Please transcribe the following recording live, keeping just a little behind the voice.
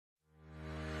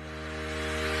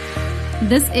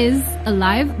This is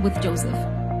Alive with Joseph.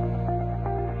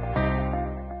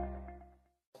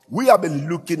 We have been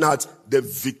looking at the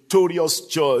victorious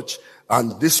church,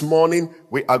 and this morning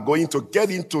we are going to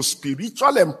get into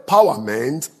spiritual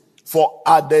empowerment for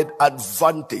added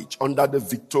advantage under the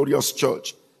victorious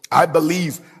church. I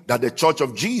believe that the Church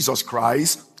of Jesus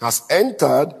Christ has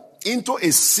entered into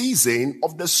a season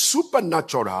of the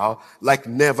supernatural like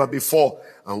never before.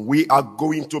 And we are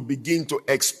going to begin to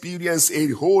experience a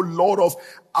whole lot of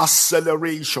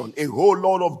acceleration, a whole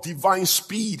lot of divine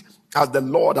speed as the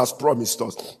Lord has promised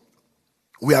us.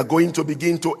 We are going to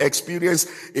begin to experience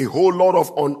a whole lot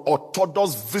of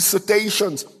unorthodox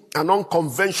visitations and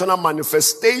unconventional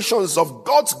manifestations of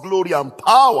God's glory and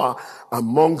power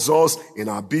amongst us in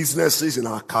our businesses, in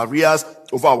our careers,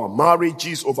 over our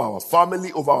marriages, over our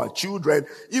family, over our children,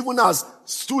 even as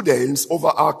students, over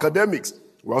our academics.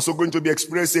 We're also going to be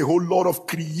experiencing a whole lot of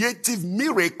creative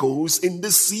miracles in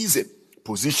this season.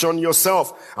 Position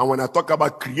yourself. And when I talk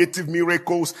about creative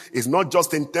miracles, it's not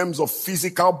just in terms of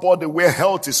physical body where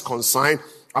health is concerned.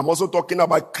 I'm also talking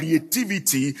about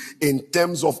creativity in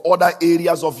terms of other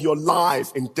areas of your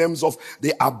life, in terms of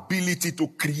the ability to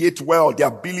create wealth, the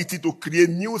ability to create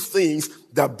new things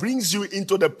that brings you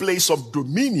into the place of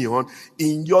dominion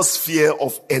in your sphere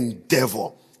of endeavor.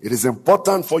 It is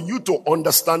important for you to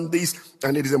understand this,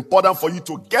 and it is important for you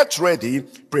to get ready,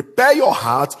 prepare your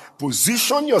heart,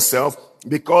 position yourself,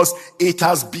 because it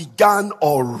has begun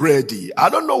already. I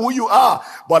don't know who you are,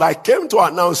 but I came to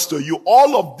announce to you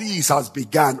all of these has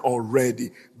begun already.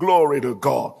 Glory to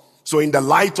God. So in the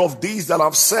light of these that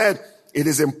I've said, it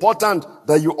is important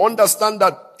that you understand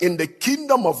that in the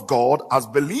kingdom of God, as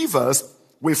believers,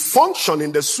 we function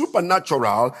in the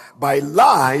supernatural by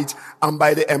light and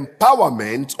by the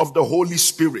empowerment of the Holy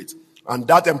Spirit. And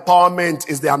that empowerment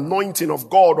is the anointing of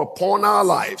God upon our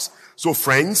lives. So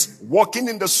friends, walking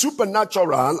in the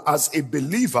supernatural as a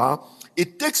believer,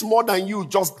 it takes more than you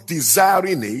just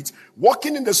desiring it.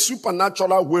 Walking in the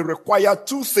supernatural will require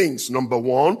two things. Number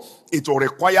one, it will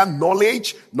require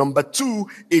knowledge. Number two,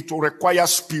 it will require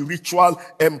spiritual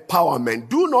empowerment.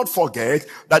 Do not forget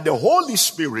that the Holy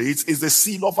Spirit is the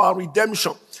seal of our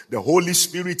redemption. The Holy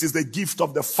Spirit is the gift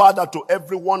of the Father to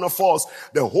every one of us.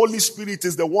 The Holy Spirit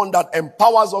is the one that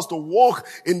empowers us to walk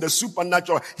in the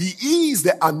supernatural. He is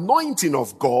the anointing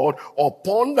of God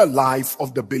upon the life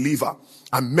of the believer.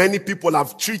 And many people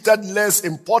have treated less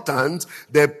important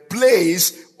the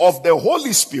place of the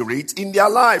Holy Spirit in their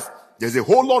life. There's a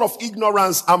whole lot of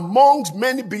ignorance amongst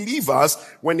many believers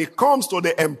when it comes to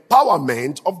the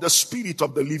empowerment of the Spirit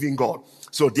of the living God.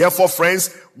 So therefore,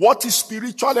 friends, what is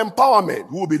spiritual empowerment?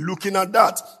 We will be looking at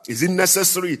that. Is it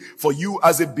necessary for you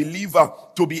as a believer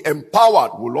to be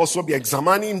empowered? We'll also be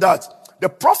examining that. The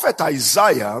prophet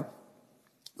Isaiah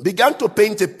began to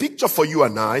paint a picture for you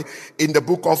and I in the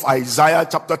book of Isaiah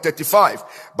chapter 35.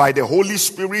 By the Holy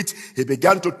Spirit, he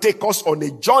began to take us on a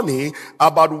journey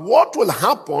about what will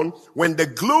happen when the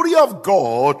glory of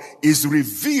God is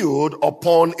revealed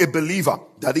upon a believer.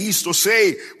 That is to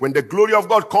say, when the glory of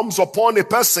God comes upon a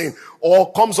person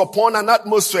or comes upon an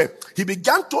atmosphere, he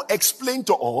began to explain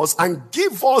to us and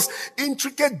give us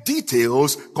intricate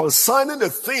details concerning the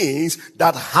things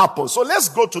that happen. So let's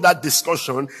go to that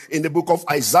discussion in the book of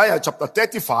Isaiah chapter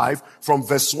 35 from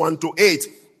verse 1 to 8.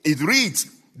 It reads,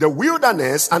 "The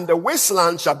wilderness and the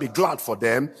wasteland shall be glad for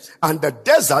them, and the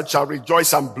desert shall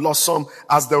rejoice and blossom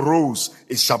as the rose.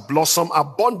 It shall blossom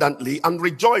abundantly and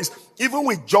rejoice, even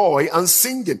with joy and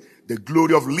singing. The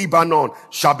glory of Lebanon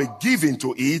shall be given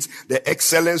to it, the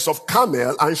excellence of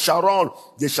Carmel and Sharon.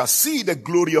 They shall see the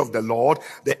glory of the Lord,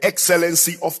 the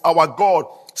excellency of our God.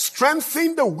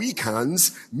 Strengthen the weak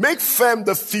hands, make firm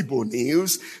the feeble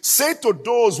knees. Say to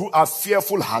those who are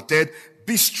fearful-hearted,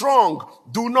 be strong,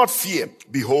 do not fear.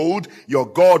 Behold, your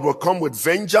God will come with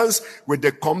vengeance, with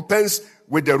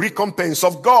the recompense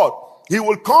of God. He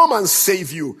will come and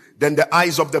save you. Then the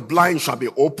eyes of the blind shall be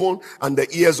opened, and the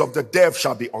ears of the deaf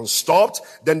shall be unstopped.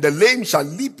 Then the lame shall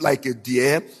leap like a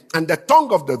deer, and the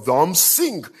tongue of the dumb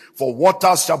sing. For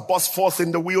waters shall burst forth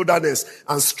in the wilderness,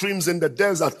 and streams in the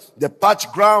desert. The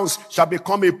parched grounds shall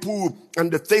become a pool,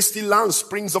 and the thirsty land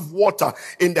springs of water.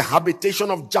 In the habitation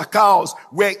of jackals,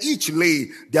 where each lay,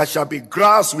 there shall be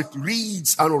grass with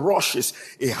reeds and rushes.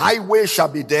 A highway shall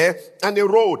be there, and a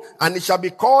road, and it shall be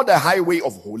called a highway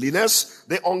of holiness.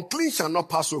 The unclean shall not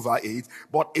pass over it,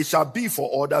 but it shall be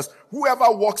for others. Whoever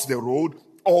walks the road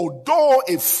although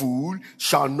a fool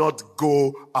shall not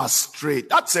go astray.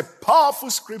 That's a powerful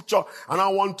scripture, and I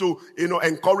want to,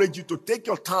 encourage you to take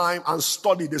your time and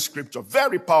study the scripture.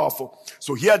 Very powerful.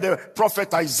 So here the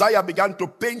prophet Isaiah began to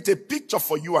paint a picture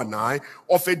for you and I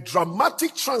of a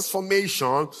dramatic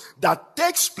transformation that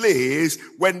takes place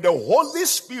when the Holy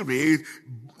Spirit,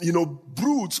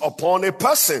 broods upon a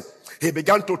person. He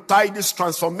began to tie this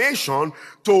transformation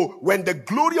to when the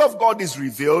glory of God is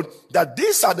revealed, that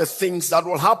these are the things that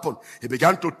will happen. He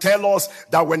began to tell us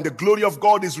that when the glory of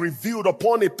God is revealed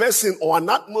upon a person or an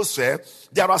atmosphere,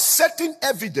 there are certain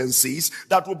evidences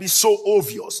that will be so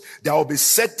obvious. There will be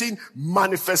certain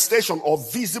manifestation or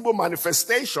visible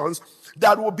manifestations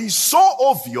that will be so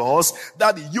obvious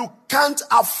that you can't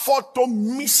afford to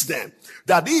miss them.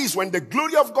 That is, when the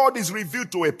glory of God is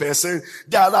revealed to a person,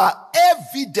 there are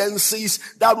evidences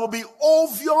that will be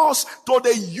obvious to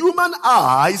the human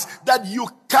eyes that you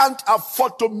can't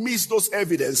afford to miss those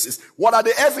evidences. What are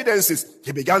the evidences?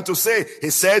 He began to say, he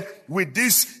said, with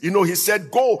this, he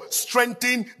said, go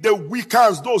strengthen the weak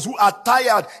hands, those who are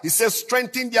tired. He says,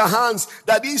 strengthen their hands.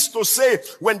 That is to say,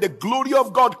 when the glory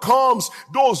of God comes,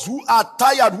 those who are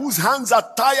tired, whose hands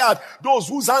are tired, those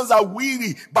whose hands are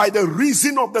weary by the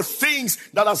reason of the things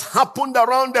that has happened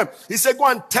around them. He said, go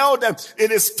and tell them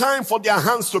it is time for their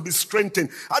hands to be strengthened.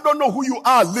 I don't know who you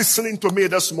are listening to me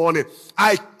this morning.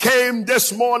 I came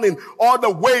this morning all the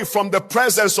way from the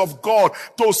presence of God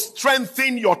to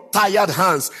strengthen your tired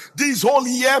hands. This whole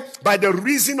year, by the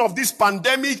reason of this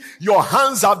pandemic, your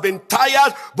hands have been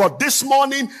tired. But this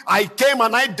morning, I came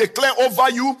and I declare over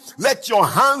you, let your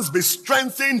hands be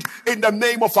strengthened in the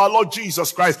name of our Lord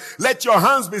Jesus Christ. Let your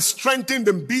hands be strengthened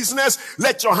in business.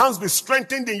 Let your hands be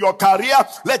strengthened in your career.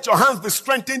 Let your hands be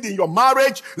strengthened in your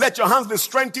marriage. Let your hands be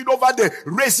strengthened over the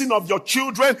raising of your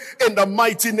children in the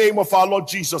mighty name of our Lord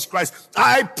Jesus Christ.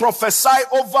 I prophesy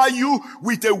over you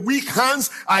with a weak hands.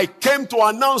 I came to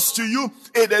announce to you,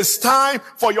 it is time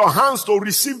for your hands to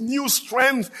receive new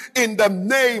strength in the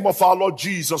name of our Lord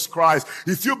Jesus Christ.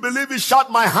 If you believe it,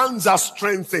 shout, my hands are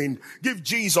strengthened. Give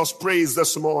Jesus praise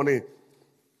this morning.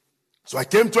 So I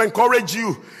came to encourage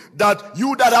you that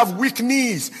you that have weak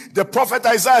knees, the prophet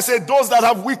Isaiah said, those that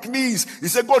have weak knees, he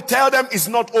said, go tell them it's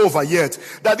not over yet.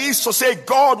 That is to say,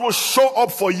 God will show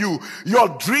up for you. Your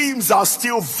dreams are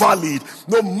still valid.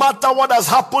 No matter what has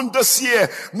happened this year,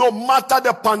 no matter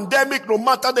the pandemic, no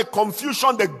matter the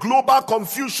confusion, the global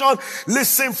confusion,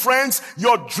 listen friends,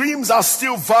 your dreams are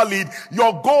still valid.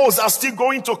 Your goals are still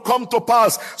going to come to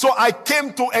pass. So I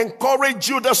came to encourage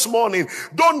you this morning.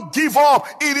 Don't give up.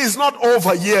 It is not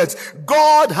over yet.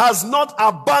 God has not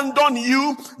abandoned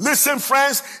you. Listen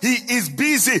friends, he is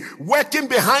busy working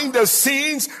behind the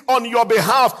scenes on your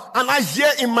behalf. And I hear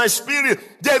in my spirit,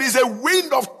 there is a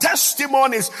wind of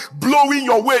testimonies blowing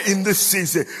your way in this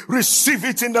season. Receive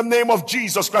it in the name of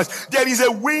Jesus Christ. There is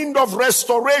a wind of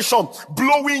restoration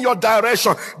blowing your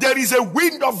direction. There is a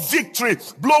wind of victory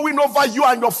blowing over you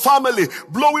and your family,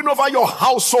 blowing over your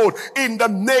household in the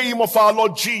name of our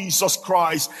Lord Jesus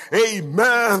Christ.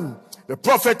 Amen. The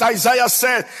prophet Isaiah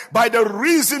said, by the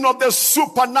reason of the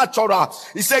supernatural,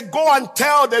 he said, go and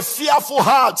tell the fearful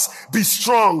hearts, be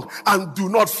strong and do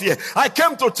not fear. I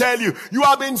came to tell you, you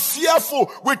have been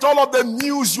fearful with all of the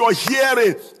news you're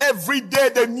hearing. Every day,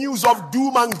 the news of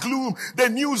doom and gloom, the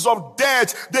news of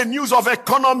death, the news of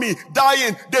economy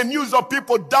dying, the news of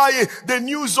people dying, the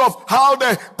news of how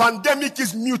the pandemic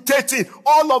is mutating.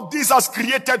 All of this has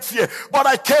created fear. But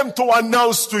I came to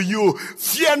announce to you,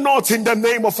 fear not in the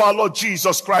name of our Lord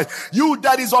Jesus Christ. You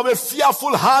that is of a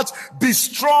fearful heart, be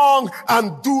strong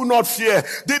and do not fear.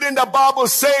 Didn't the Bible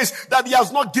says that he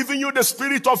has not given you the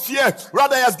spirit of fear,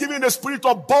 rather he has given you the spirit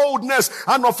of boldness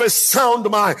and of a sound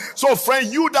mind. So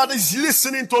friend, you that is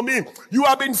listening to me, you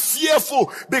have been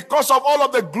fearful because of all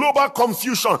of the global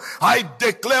confusion. I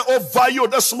declare over you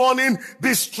this morning,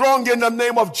 be strong in the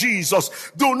name of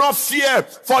Jesus. Do not fear,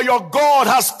 for your God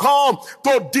has come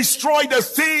to destroy the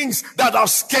things that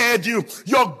have scared you.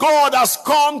 Your God has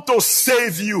come to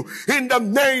save you in the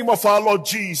name of our Lord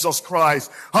Jesus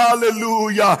Christ.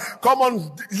 Hallelujah. Come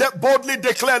on, boldly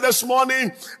declare this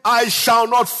morning, I shall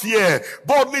not fear.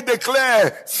 Boldly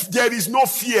declare, there is no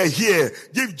fear here.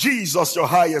 Give Jesus your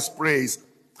highest praise.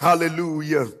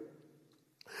 Hallelujah.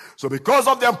 So because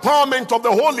of the empowerment of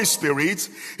the Holy Spirit,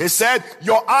 he said,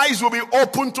 your eyes will be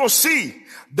open to see.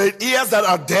 The ears that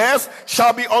are deaf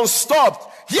shall be unstopped.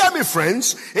 Hear me,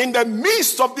 friends. In the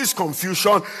midst of this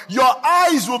confusion, your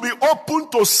eyes will be open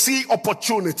to see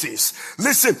opportunities.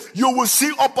 Listen, you will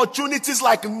see opportunities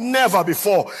like never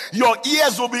before. Your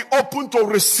ears will be open to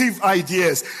receive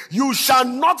ideas. You shall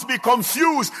not be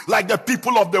confused like the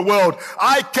people of the world.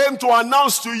 I came to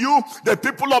announce to you, the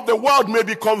people of the world may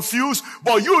be confused,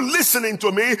 but you listening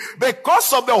to me,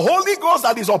 because of the Holy Ghost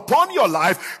that is upon your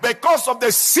life, because of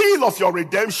the seal of your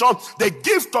redemption, the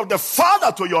gift of the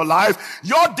Father to your life,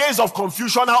 your days of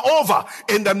confusion are over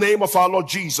in the name of our Lord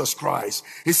Jesus Christ.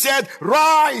 He said,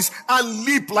 rise and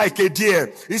leap like a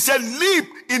deer. He said, leap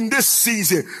in this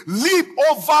season. Leap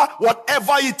over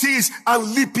whatever it is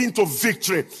and leap into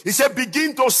victory. He said,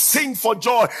 begin to sing for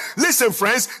joy. Listen,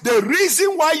 friends, the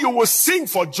reason why you will sing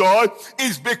for joy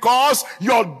is because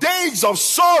your days of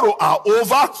sorrow are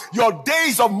over. Your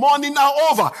days of mourning are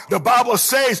over. The Bible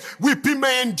says, weeping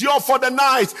may endure for the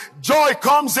night. Joy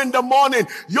comes in the morning.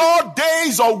 Your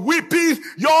days of weeping,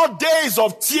 your days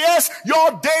of tears,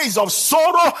 your days of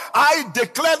sorrow, I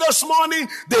declare this morning,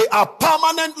 they are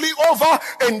permanently over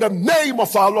in the name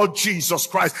of our Lord Jesus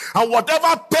Christ. And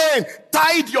whatever pain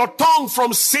tied your tongue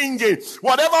from singing,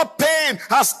 whatever pain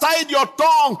has tied your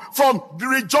tongue from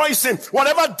rejoicing,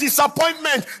 whatever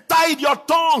disappointment tied your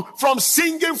tongue from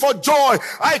singing for joy,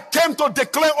 I came to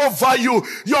declare over you,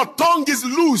 your tongue is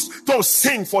loose to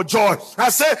sing for joy. I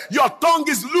say, your tongue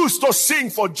is loose to sing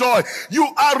for joy. You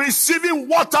are receiving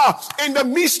water in the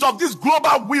midst of this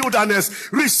global wilderness.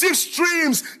 Receive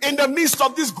streams in the midst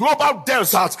of this global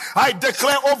desert. I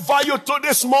declare over you to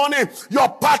this morning, your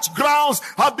parched grounds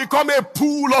have become a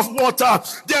pool of water.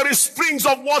 There is springs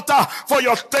of water for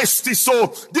your thirsty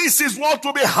soul. This is what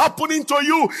will be happening to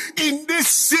you in this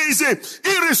season,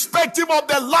 irrespective of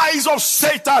the lies of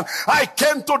Satan. I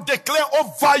came to declare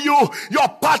over you, your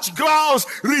parched grounds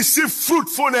receive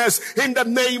fruitfulness in the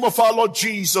name of our Lord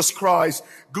Jesus Christ.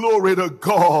 Glory to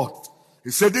God.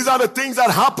 He said these are the things that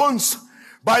happens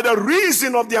by the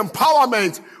reason of the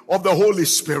empowerment of the Holy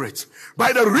Spirit.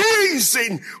 By the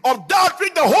reason of that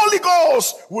which the Holy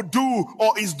Ghost would do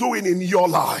or is doing in your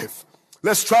life.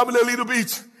 Let's travel a little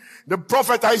bit. The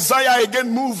prophet Isaiah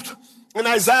again moved in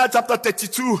Isaiah chapter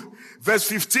 32 verse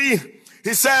 15.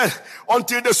 He said,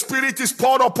 until the Spirit is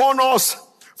poured upon us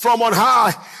from on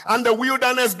high, and the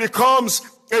wilderness becomes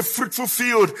a fruitful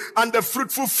field, and the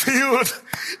fruitful field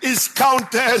is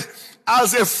counted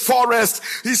as a forest.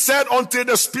 He said, until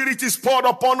the Spirit is poured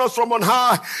upon us from on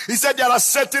high. He said there are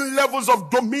certain levels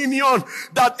of dominion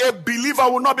that a believer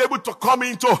will not be able to come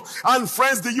into. And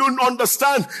friends, do you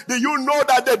understand? Do you know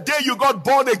that the day you got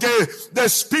born again, the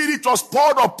Spirit was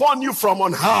poured upon you from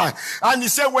on high? And he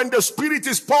said, when the Spirit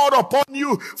is poured upon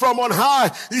you from on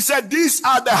high, he said, these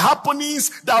are the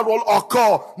happenings that will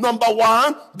occur. Number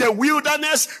one, the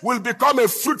wilderness will become a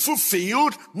fruitful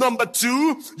field. Number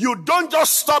two, you don't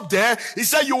just stop there. He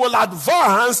said you will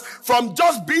advance from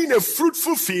just being a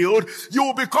fruitful field, you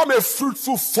will become a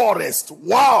fruitful forest.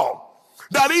 Wow.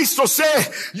 That is to say,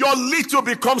 your little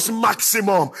becomes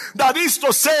maximum. That is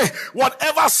to say,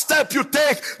 whatever step you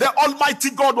take, the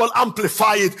Almighty God will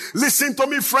amplify it. Listen to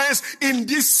me, friends. In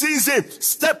this season,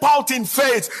 step out in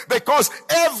faith, because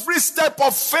every step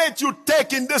of faith you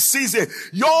take in this season,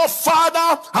 your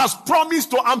Father has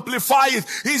promised to amplify it.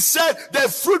 He said the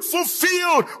fruitful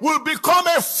field will become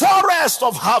a forest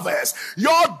of harvest.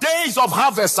 Your days of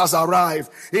harvest has arrived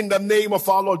in the name of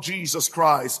our Lord Jesus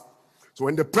Christ. So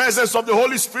when the presence of the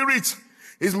Holy Spirit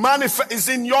is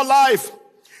in your life,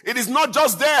 it is not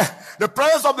just there. The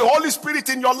presence of the Holy Spirit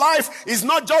in your life is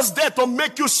not just there to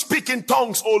make you speak in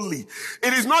tongues only.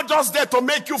 It is not just there to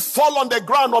make you fall on the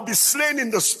ground or be slain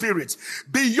in the Spirit.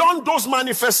 Beyond those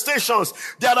manifestations,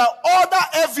 there are other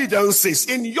evidences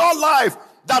in your life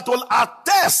that will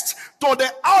attest to the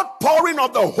outpouring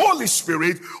of the Holy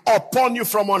Spirit upon you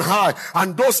from on high.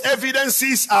 And those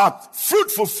evidences are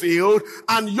fruitful field,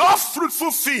 and your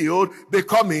fruitful field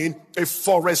becoming a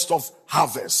forest of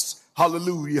harvest.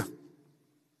 Hallelujah.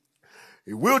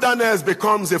 A wilderness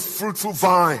becomes a fruitful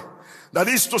vine. That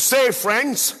is to say,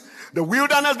 friends, the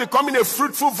wilderness becoming a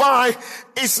fruitful vine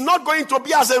is not going to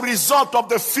be as a result of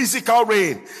the physical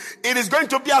rain. It is going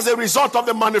to be as a result of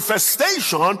the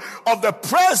manifestation of the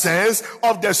presence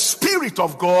of the Spirit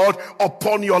of God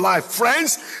upon your life.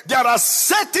 Friends, there are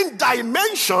certain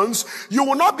dimensions you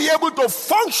will not be able to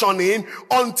function in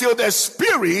until the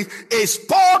Spirit is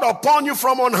poured upon you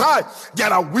from on high.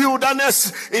 There are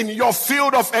wilderness in your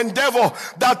field of endeavor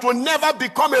that will never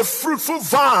become a fruitful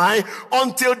vine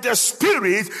until the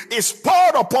Spirit is is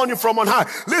poured upon you from on high.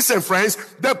 Listen, friends,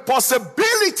 the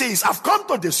possibilities I've come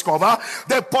to discover,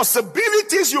 the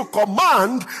possibilities you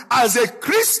command as a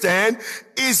Christian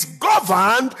is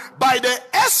governed by the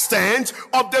extent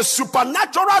of the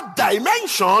supernatural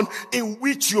dimension in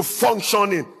which you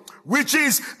function in. Which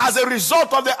is as a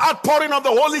result of the outpouring of the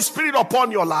Holy Spirit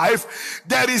upon your life,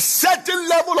 there is certain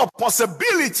level of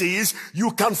possibilities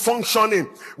you can function in.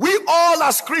 We all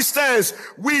as Christians,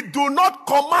 we do not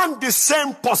command the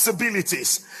same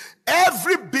possibilities.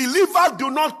 Every believer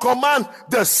do not command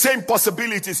the same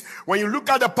possibilities. When you look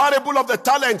at the parable of the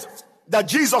talent that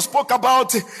Jesus spoke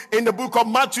about in the book of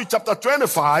Matthew chapter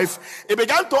 25, he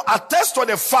began to attest to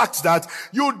the fact that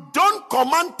you don't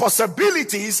command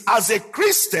possibilities as a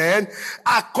Christian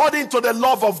according to the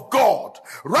love of God.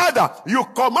 Rather, you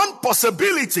command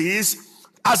possibilities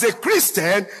as a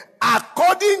Christian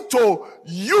according to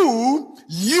you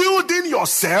yielding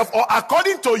yourself, or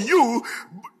according to you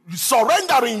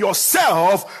surrendering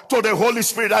yourself to the Holy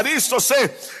Spirit. That is to say,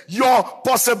 your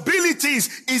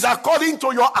possibilities is according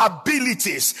to your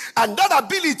abilities. And that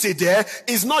ability there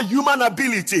is not human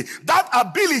ability. That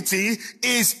ability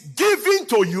is given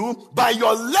to you by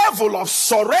your level of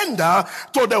surrender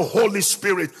to the Holy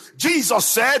Spirit. Jesus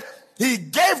said he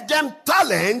gave them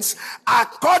talents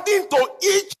according to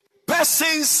each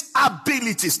person's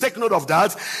abilities. Take note of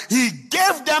that. He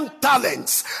gave them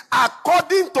talents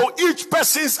according to each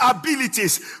person's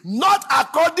abilities, not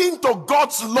according to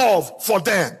God's love for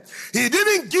them. He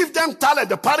didn't give them talent.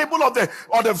 The parable of the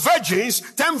virgins,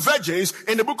 10 virgins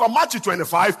in the book of Matthew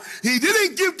 25, he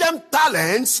didn't give them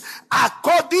talents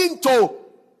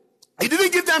He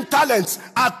didn't give them talents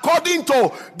according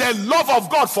to the love of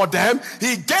God for them.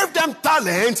 He gave them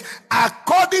talent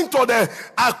according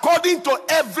to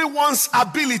everyone's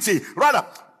ability. Rather,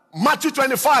 Matthew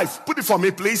 25, put it for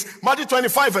me please. Matthew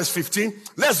 25 verse 15.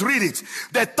 Let's read it.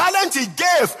 The talent he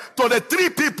gave to the 3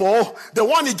 people, the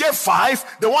one he gave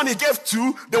 5, the one he gave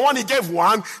 2, the one he gave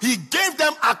 1, he gave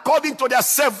them according to their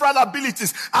several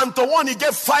abilities. And to one he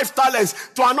gave 5 talents,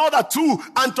 to another 2,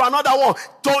 and to another 1.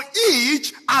 To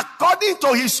each according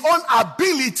to his own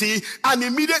ability, and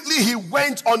immediately he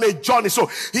went on a journey.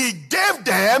 So he gave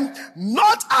them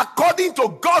not according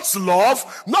to God's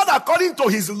love, not according to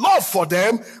his love for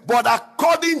them, but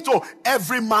according to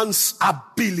every man's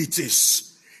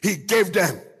abilities. He gave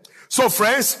them. So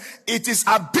friends, it is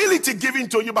ability given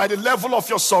to you by the level of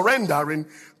your surrendering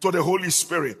to the Holy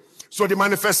Spirit. So the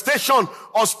manifestation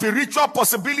of spiritual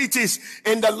possibilities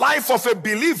in the life of a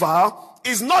believer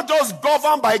is not just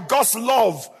governed by God's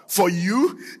love for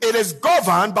you. It is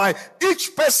governed by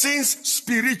each person's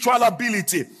spiritual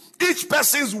ability. Each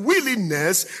person's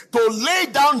willingness to lay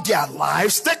down their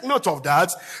lives. Take note of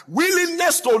that.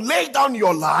 Willingness to lay down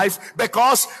your life,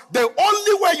 because the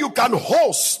only way you can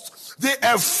host the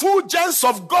effulgence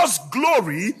of God's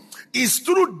glory is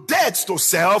through death to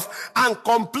self and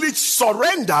complete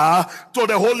surrender to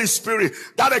the Holy Spirit.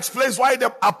 That explains why the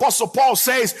Apostle Paul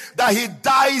says that he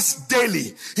dies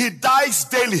daily. He dies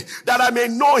daily that I may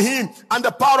know him and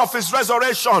the power of his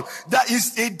resurrection.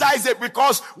 He dies it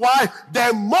because why?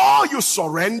 The more you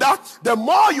surrender, the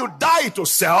more you die to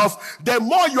self, the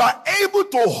more you are able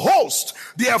to host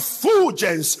the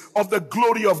effulgence of the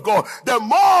glory of God. The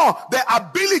more the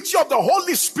ability of the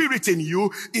Holy Spirit in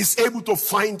you is able to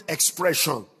find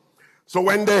expression. So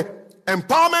when the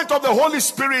empowerment of the Holy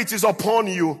Spirit is upon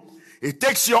you, it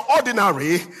takes your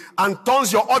ordinary and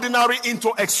turns your ordinary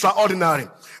into extraordinary.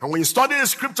 And when you study the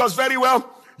scriptures very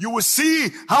well, you will see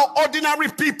how ordinary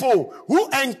people who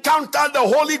encountered the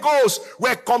Holy Ghost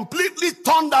were completely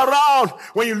turned around.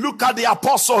 When you look at the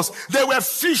apostles, they were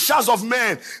fishers of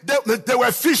men. They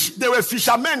were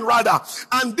fishermen rather.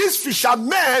 And these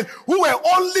fishermen who were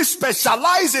only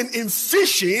specializing in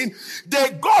fishing,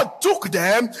 God took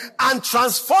them and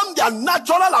transformed their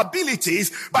natural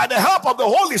abilities by the help of the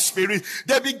Holy Spirit.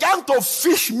 They began to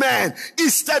fish men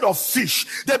instead of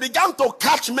fish. They began to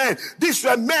catch men. These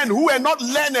were men who were not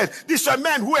learned. These were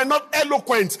men who were not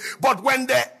eloquent, but when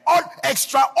the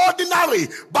extraordinary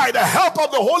by the help of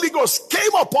the Holy Ghost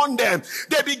came upon them,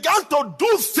 they began to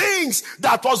do things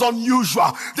that was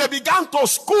unusual. They began to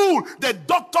school the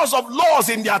doctors of laws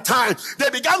in their time. They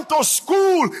began to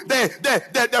school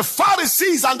the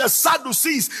Pharisees and the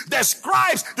Sadducees, the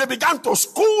scribes. They began to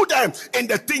school them in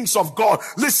the things of God.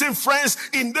 Listen, friends,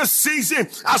 in this season,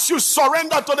 as you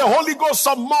surrender to the Holy Ghost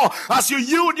some more, as you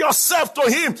yield yourself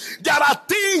to him, there are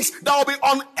things that will be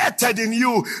unearthed in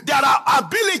you. There are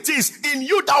abilities in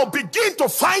you that will begin to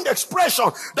find expression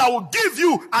that will give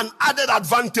you an added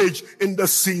advantage in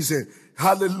this season.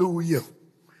 Hallelujah.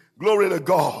 Glory to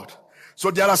God. So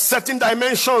there are certain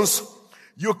dimensions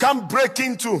you can't break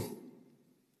into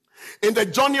in the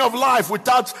journey of life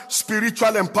without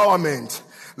spiritual empowerment.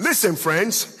 Listen,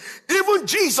 friends, even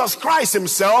Jesus Christ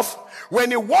himself, when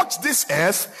he walked this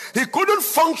earth, he couldn't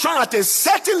function at a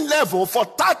certain level for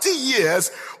 30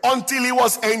 years until he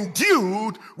was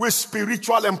endued with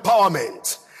spiritual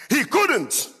empowerment. He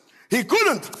couldn't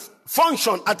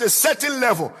function at a certain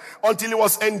level until he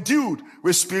was endued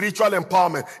with spiritual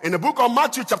empowerment. In the book of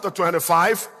Matthew chapter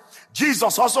 25,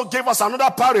 Jesus also gave us another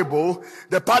parable,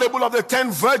 the parable of the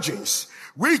 10 virgins,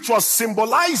 which was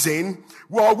symbolizing,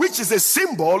 well, which is a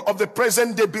symbol of the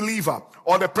present day believer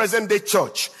or the present day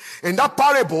church. In that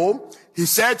parable, he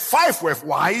said 5 were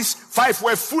wise, 5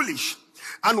 were foolish.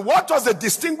 And what was the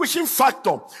distinguishing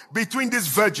factor between these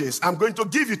virgins? I'm going to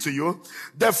give it to you.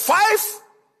 The 5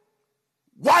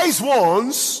 wise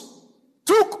ones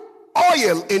took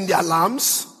oil in their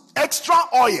lamps, extra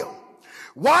oil,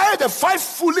 while the 5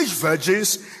 foolish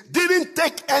virgins didn't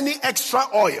take any extra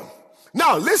oil.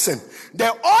 Now listen,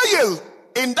 the oil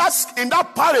in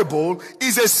that parable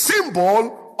is a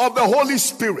symbol of the Holy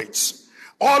Spirit.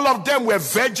 All of them were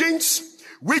virgins,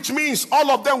 which means all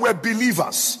of them were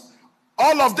believers.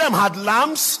 All of them had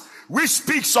lamps, which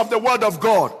speaks of the word of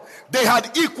God. They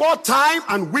had equal time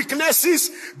and weaknesses,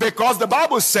 because the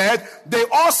Bible said they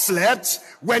all slept.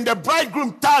 When the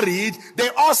bridegroom tarried, they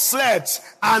all slept,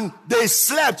 and they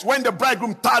slept when the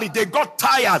bridegroom tarried. They got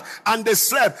tired and they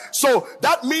slept. So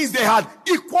that means they had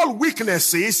equal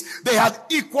weaknesses. They had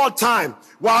equal time.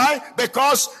 Why?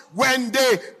 Because when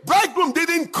the bridegroom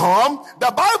didn't come,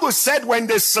 the Bible said when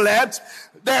they slept,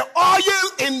 the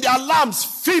oil in their lamps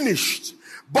finished.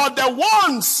 But the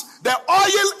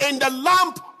oil in the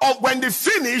lamp of when they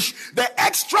finished, the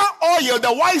extra oil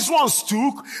the wise ones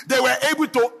took, they were able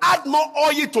to add more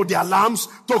oil to their lamps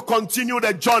to continue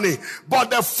the journey.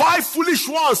 But the 5 foolish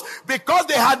ones, because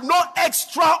they had no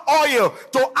extra oil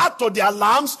to add to their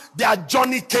lamps, their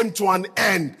journey came to an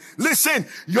end. Listen,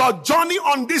 your journey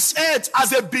on this earth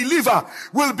as a believer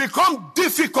will become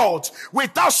difficult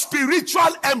without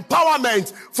spiritual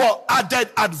empowerment for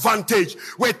added advantage.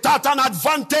 Without an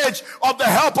advantage of the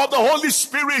help of the Holy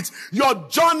Spirit, your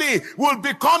journey will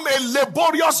become a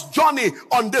laborious journey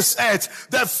on this earth.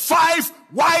 The 5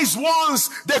 wise ones,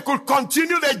 they could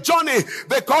continue the journey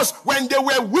because when they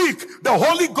were weak, the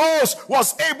Holy Ghost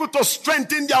was able to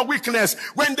strengthen their weakness.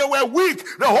 When they were weak,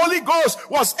 the Holy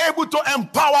Ghost was able to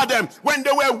empower them. When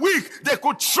they were weak, they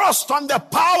could trust on the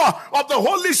power of the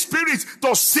Holy Spirit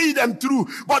to see them through.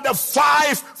 But the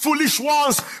 5 foolish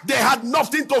ones, they had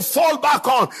nothing to fall back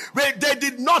on. They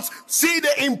did not see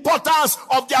the importance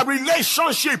of their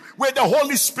relationship with the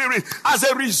Holy Spirit. As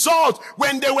a result,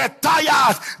 when they were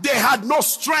tired, they had no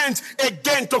strength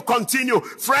again to continue.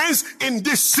 Friends, in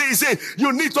this season,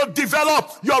 you need to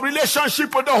develop your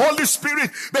relationship with the Holy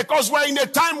Spirit, because we're in a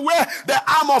time where the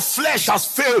arm of flesh has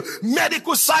failed.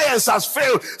 Medical science has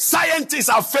failed. Scientists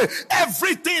have failed.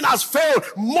 Everything has failed.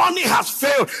 Money has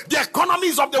failed. The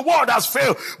economies of the world has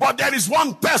failed. But there is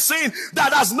one person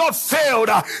that has not failed.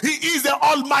 He is the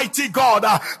Almighty God,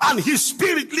 and His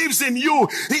Spirit lives in you.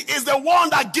 He is the one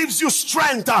that gives you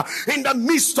strength in the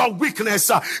midst of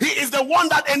weakness. He is the one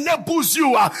that enables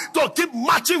you to keep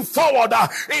marching forward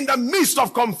in the midst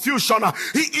of confusion.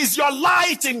 He is your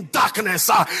light in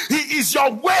darkness. He is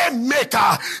your way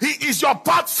maker. He is your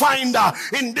pathfinder.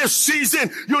 In this season,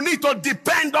 you need to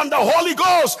depend on the Holy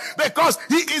Ghost, because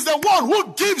He is the one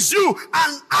who gives you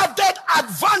an added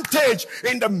advantage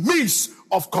in the midst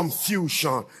of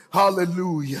confusion.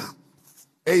 Hallelujah.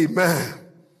 Amen.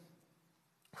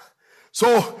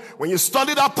 So when you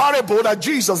study that parable that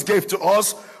Jesus gave to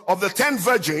us of the 10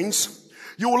 virgins,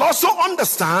 you will also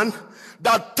understand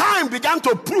that time began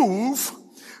to prove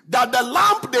that the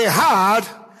lamp they had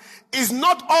is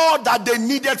not all that they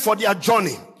needed for their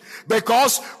journey.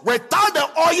 Because without the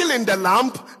oil in the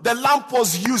lamp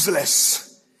was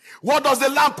useless. What does the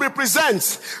lamp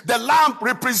represent? The lamp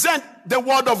represents the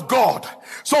word of God.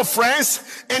 So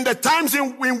friends, in the times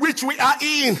in which we are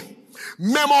in,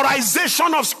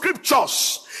 memorization of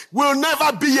scriptures will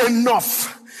never be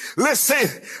enough. Listen,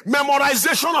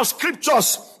 memorization of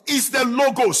scriptures is the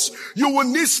logos. You will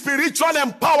need spiritual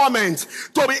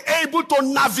empowerment to be able to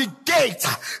navigate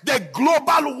the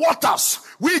global waters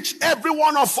which every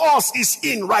one of us is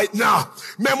in right now.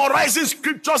 Memorizing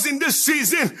scriptures in this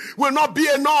season will not be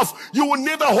enough. You will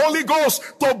need the Holy Ghost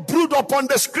to brood upon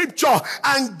the scripture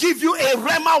and give you a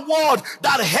rhema word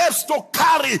that helps to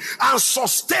carry and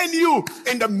sustain you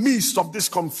in the midst of this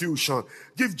confusion.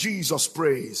 Give Jesus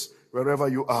praise wherever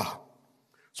you are.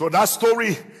 So that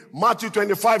story, Matthew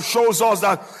 25, shows us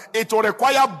that it will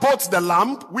require both the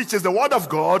lamp, which is the word of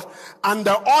God, and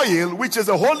the oil, which is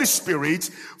the Holy Spirit,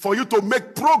 for you to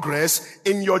make progress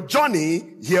in your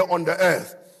journey here on the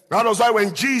earth. That was why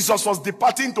when Jesus was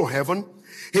departing to heaven,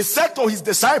 he said to his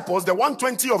disciples, the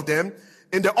 120 of them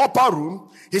in the upper room,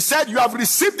 he said, you have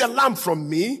received the lamp from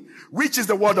me, which is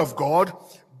the word of God.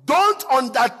 Don't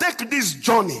undertake this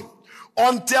journey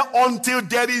until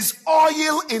there is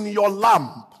oil in your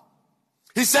lamp.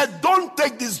 He said, don't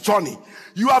take this journey.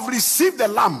 You have received the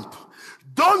lamp.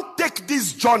 Don't take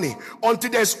this journey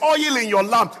until there's oil in your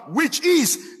lamp, which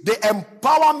is the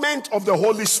empowerment of the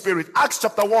Holy Spirit. Acts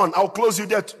chapter 1. I'll close you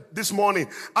there this morning.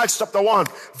 Acts chapter 1,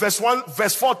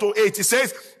 verse 4 to 8. He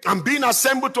says, and being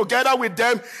assembled together with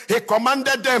them, he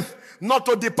commanded them not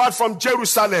to depart from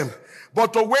Jerusalem,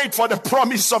 but to wait for the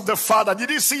promise of the Father.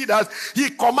 Did you see that? He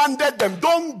commanded them,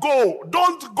 don't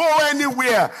go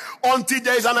anywhere until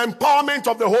there is an empowerment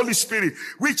of the Holy Spirit,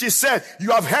 which he said,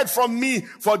 you have heard from me,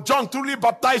 for John truly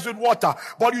baptized with water,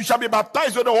 but you shall be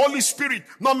baptized with the Holy Spirit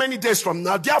not many days from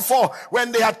now. Therefore,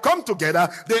 when they had come together,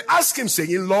 they asked him,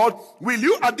 saying, Lord, will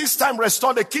you at this time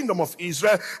restore the kingdom of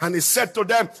Israel? And he said to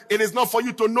them, it is not for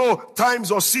you to know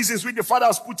times or seasons which the Father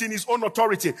has put in his own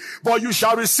authority, but you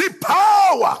shall receive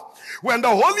power when the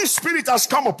Holy Spirit has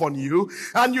come upon you,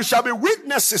 and you shall be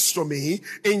witnesses to me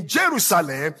in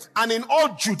Jerusalem and in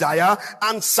all Judea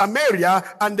and Samaria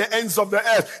and the ends of the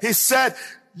earth. He said,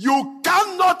 you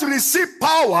cannot receive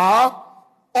power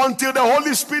until the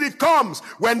Holy Spirit comes.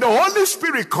 When the Holy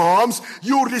Spirit comes,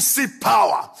 you receive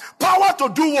power. Power to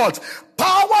do what?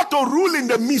 Power to rule in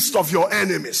the midst of your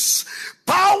enemies.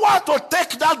 Power to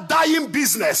take that dying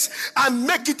business and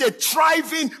make it a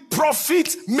thriving,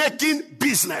 profit-making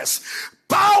business.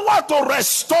 Power to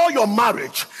restore your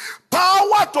marriage.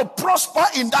 Power to prosper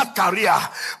in that career.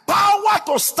 Power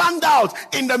to stand out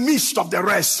in the midst of the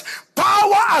rest.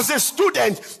 Power as a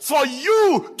student for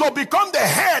you to become the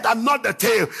head and not the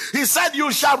tail. He said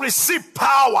you shall receive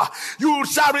power. You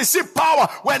shall receive power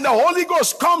when the Holy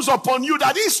Ghost comes upon you.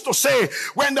 That is to say,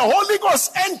 when the Holy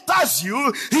Ghost enters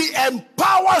you, he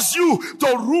empowers you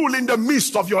to rule in the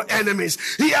midst of your enemies.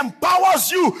 He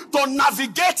empowers you to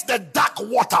navigate the dark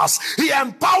waters. He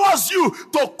empowers you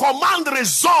to command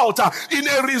result in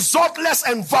a resultless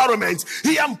environment.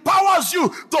 He empowers you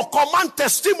to command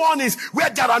testimonies where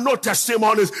there are no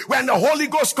testimonies. When the Holy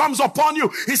Ghost comes upon you,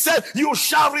 he said, you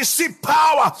shall receive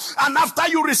power. And after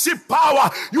you receive power,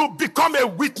 you become a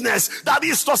witness. That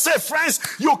is to say, friends,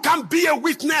 you can't be a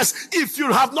witness if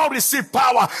you have not received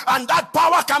power. And that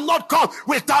power cannot come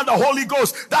without the Holy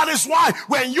Ghost. That is why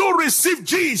when you receive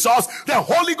Jesus, the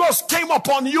Holy Ghost came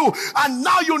upon you. And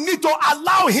now you need to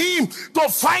allow him to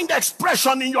find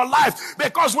expression in your life.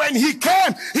 Because when he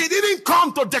came, he didn't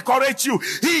come to decorate you.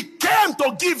 He came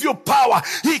to give you power.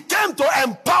 He came to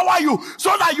empower you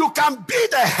so that you can be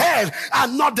the head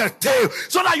and not the tail,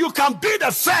 so that you can be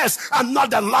the first and not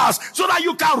the last, so that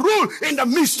you can rule in the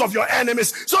midst of your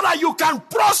enemies, so that you can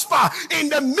prosper in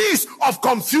the midst of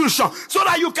confusion, so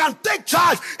that you can take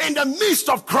charge in the midst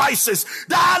of crisis.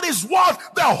 That is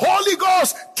what the Holy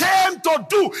Ghost came to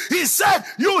do. He said,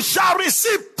 you shall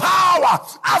receive power.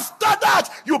 After that,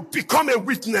 you become a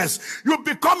witness. You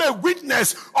become a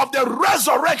witness of the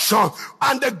resurrection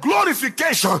and the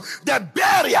glorification, the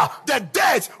burial, the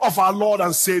death of our Lord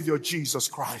and Savior Jesus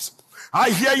Christ. I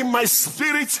hear in my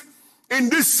spirit, in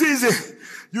this season,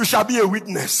 you shall be a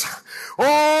witness.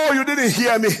 Oh, you didn't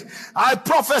hear me. I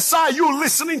prophesy, you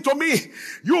listening to me,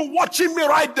 you watching me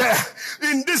right there.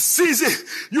 In this season,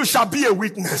 you shall be a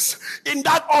witness. In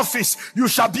that office, you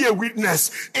shall be a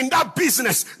witness. In that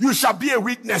business, you shall be a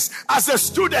witness. As a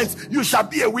student, you shall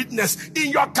be a witness.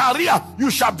 In your career,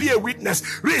 you shall be a witness.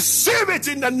 Receive it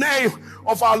in the name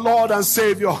of our Lord and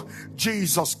Savior,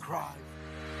 Jesus Christ.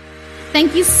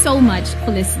 Thank you so much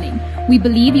for listening. We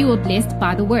believe you were blessed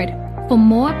by the word. For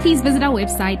more, please visit our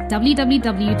website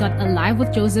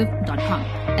www.alivewithjoseph.com,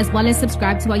 as well as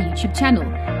subscribe to our YouTube channel,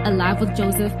 Alive with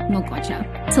Joseph Mogwacha.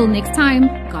 Till next time,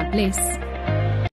 God bless.